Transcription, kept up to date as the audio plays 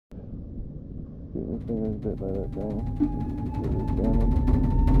Getting your fingers bit by that thing. Get this damage.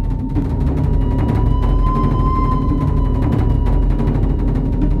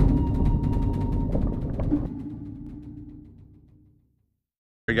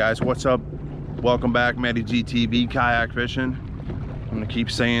 Hey guys, what's up? Welcome back, Matty GTV Kayak Fishing. I'm gonna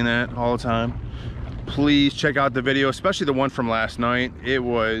keep saying that all the time. Please check out the video, especially the one from last night. It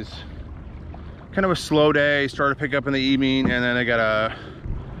was kind of a slow day, started to pick up in the evening, and then I got a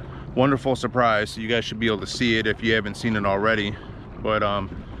wonderful surprise. So you guys should be able to see it if you haven't seen it already. But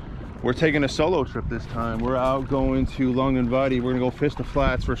we're taking a solo trip this time. We're out going to Long and Vuddy. We're gonna go fish the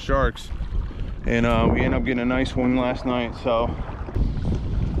flats for sharks. And we ended up getting a nice one last night, so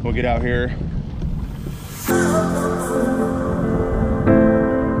we'll get out here.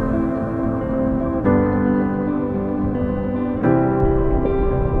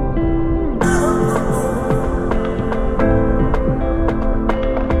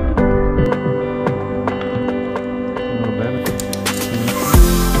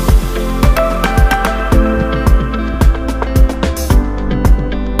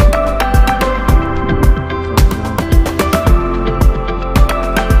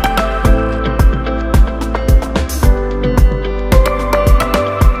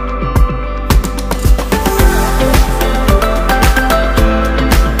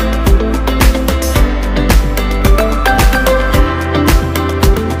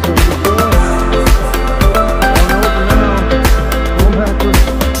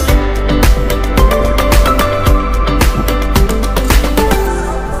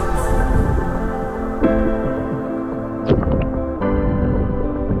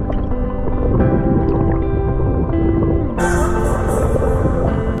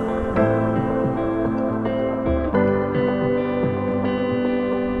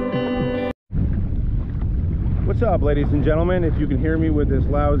 What's up, ladies and gentlemen? If you can hear me with this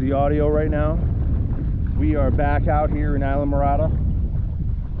lousy audio right now, we are back out here in Islamorada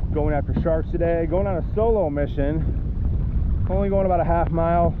going after sharks today, going on a solo mission. Only going about a half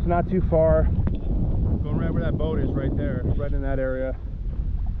mile, it's not too far. Going right where that boat is, right there, right in that area.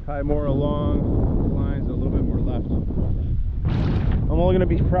 Probably more along the lines, a little bit more left. I'm only going to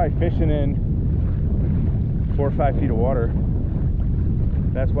be probably fishing in 4 or 5 feet of water.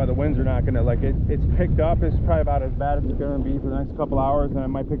 That's why the winds are not gonna, like, it's picked up. It's probably about as bad as it's gonna be for the next couple hours, and I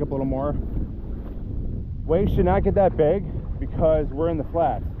might pick up a little more. Waves should not get that big because we're in the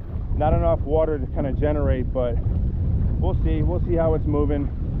flats. Not enough water to kind of generate, but we'll see how it's moving.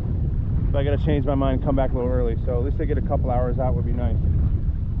 If I gotta change my mind, come back a little early. So at least I get a couple hours out would be nice.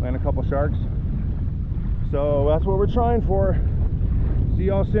 Land a couple sharks. So that's what we're trying for. See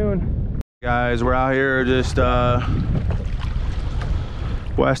y'all soon. Guys, we're out here just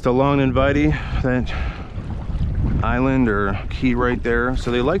west of Long and Vuddy, that island or key right there. So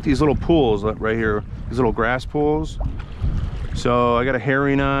they like these little pools right here, these little grass pools. So I got a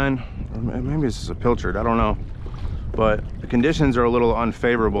herring on, or maybe this is a pilchard, I don't know. But the conditions are a little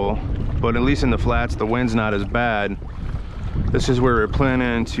unfavorable, but at least in the flats, the wind's not as bad. This is where we're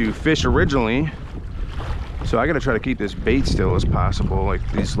planning to fish originally. So I gotta try to keep this bait still as possible. Like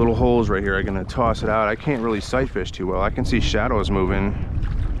these little holes right here, I'm gonna toss it out. I can't really sight fish too well. I can see shadows moving.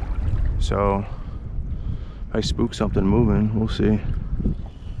 So if I spook something moving, we'll see.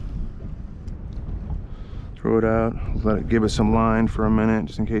 Throw it out, let it give us some line for a minute,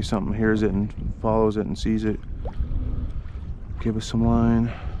 just in case something hears it and follows it and sees it. Give us some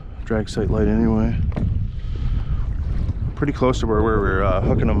line, drag sight light anyway. Pretty close to where we were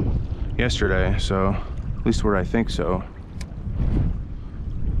hooking them yesterday, so at least where I think so.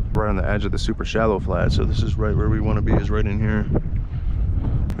 Right on the edge of the super shallow flat, so this is right where we want to be, is right in here.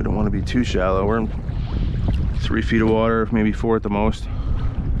 We don't want to be too shallow. We're in 3 feet of water, maybe 4 at the most.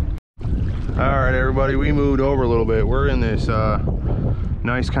 All right, everybody, we moved over a little bit. We're in this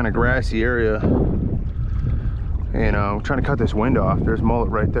nice kind of grassy area, and we're trying to cut this wind off. There's mullet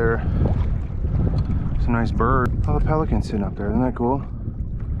right there. It's a nice bird. Oh, the pelican's sitting up there. Isn't that cool?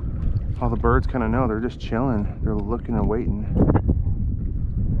 All the birds kind of know. They're just chilling. They're looking and waiting.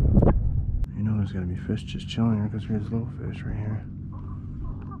 You know there's got to be fish just chilling here because there's little fish right here.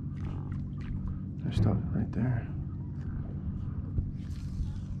 They're stuck right there.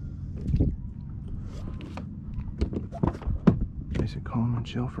 Nice and calm and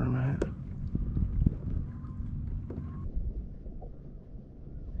chill for a minute.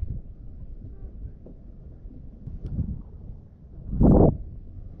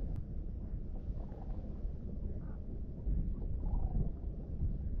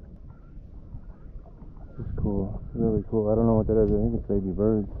 Cool, really cool. I don't know what that is. I think it's baby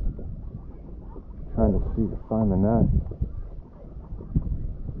birds. Trying to find the nest.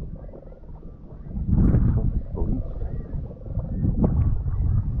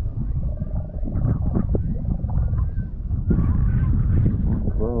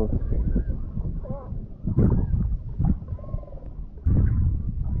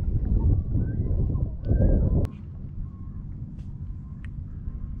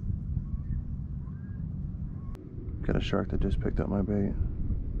 a shark that just picked up my bait.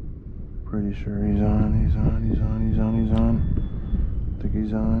 Pretty sure he's on, he's on, he's on, he's on, he's on. I think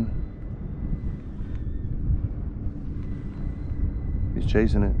he's on. He's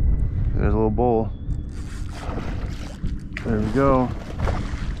chasing it. There's a little bull. There we go.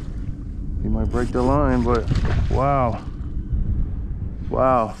 He might break the line, but wow.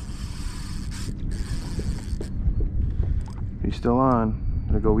 Wow. He's still on.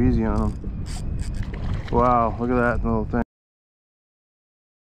 Gotta go easy on him. Wow, look at that little thing.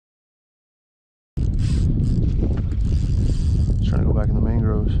 He's trying to go back in the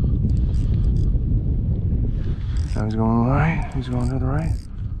mangroves. Now he's going to the right. He's going to the right.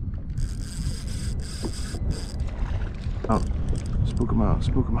 Oh, spook him out,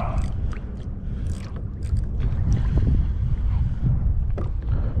 spook him out.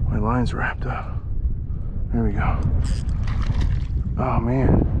 My line's wrapped up. There we go. Oh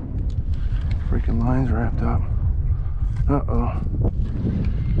man, freaking line's wrapped up. Uh-oh.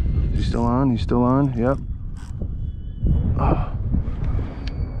 Is he still on? He's still on? Yep. Oh.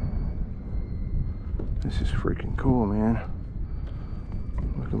 This is freaking cool, man.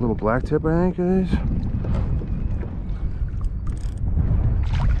 Like a little black tip, I think it is.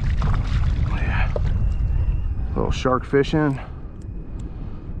 Oh, yeah. Little shark fishing.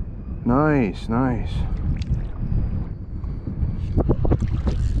 Nice, nice.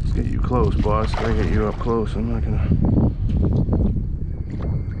 Let's get you close, boss. Gotta get you up close. I'm not gonna.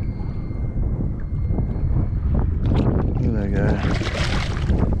 Look at that guy.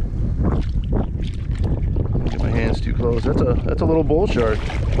 Get my hands too close. That's a little bull shark.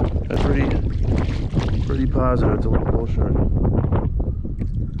 That's pretty positive. It's a little bull shark.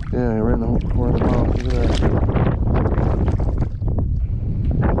 Yeah, right in the whole corner of the mouth. Look at that.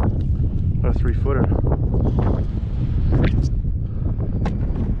 What a 3-footer.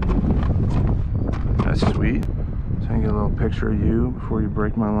 That's sweet. So I can get a little picture of you before you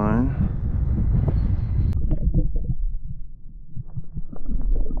break my line.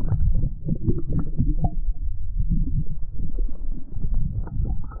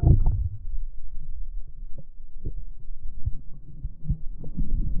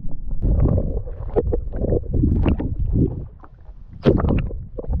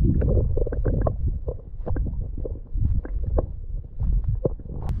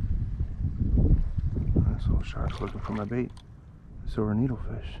 Shark's looking for my bait. Silver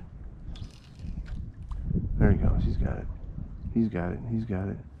needlefish. There he goes. He's got it. He's got it. He's got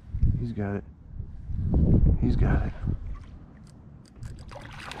it. He's got it. He's got it.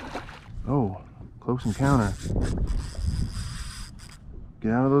 Oh, close encounter.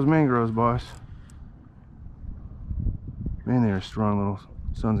 Get out of those mangroves, boss. Man, they are strong little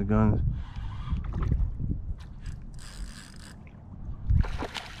sons of guns.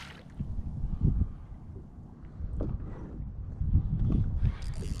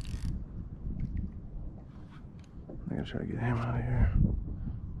 I gotta try to get him out of here.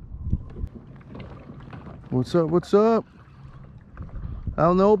 What's up? What's up?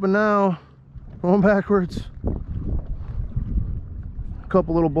 Out in the open now. Going backwards. A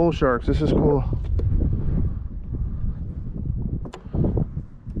couple little bull sharks. This is cool.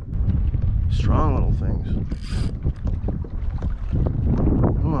 Strong little things.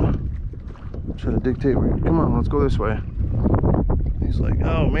 Come on. Try to dictate where you. Come on, let's go this way. He's like,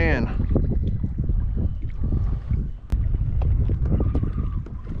 oh man.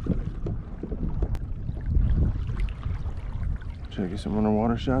 Try to get some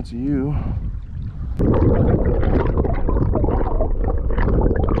underwater shots of you.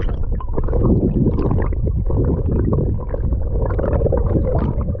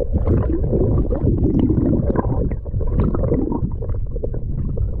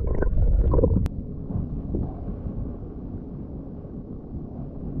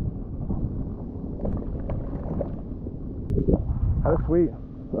 That was sweet.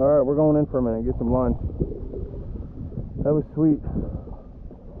 All right, we're going in for a minute, get some lunch. That was sweet.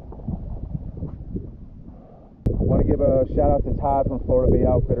 I want to give a shout out to Todd from Florida Bay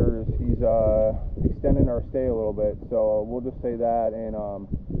Outfitters. He's extending our stay a little bit, so we'll just say that. And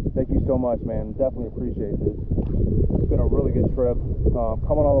thank you so much, man. Definitely appreciate this. It's been a really good trip.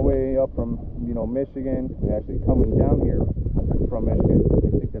 Coming all the way up from Michigan, actually coming down here from Michigan.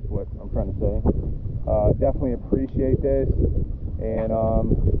 I think that's what I'm trying to say. Definitely appreciate this. And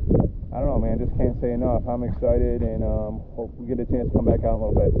I don't know, man, just can't say enough. I'm excited, and hope we get a chance to come back out a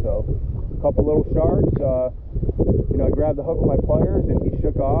little bit. So a couple little sharks. I grabbed the hook with my pliers and he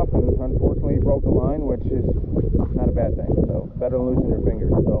shook off, and unfortunately he broke the line, which is not a bad thing. So better than losing your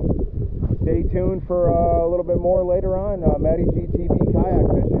fingers. So stay tuned for a little bit more later on. Matty GTV kayak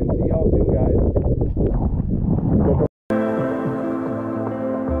fishing. See y'all soon, guys.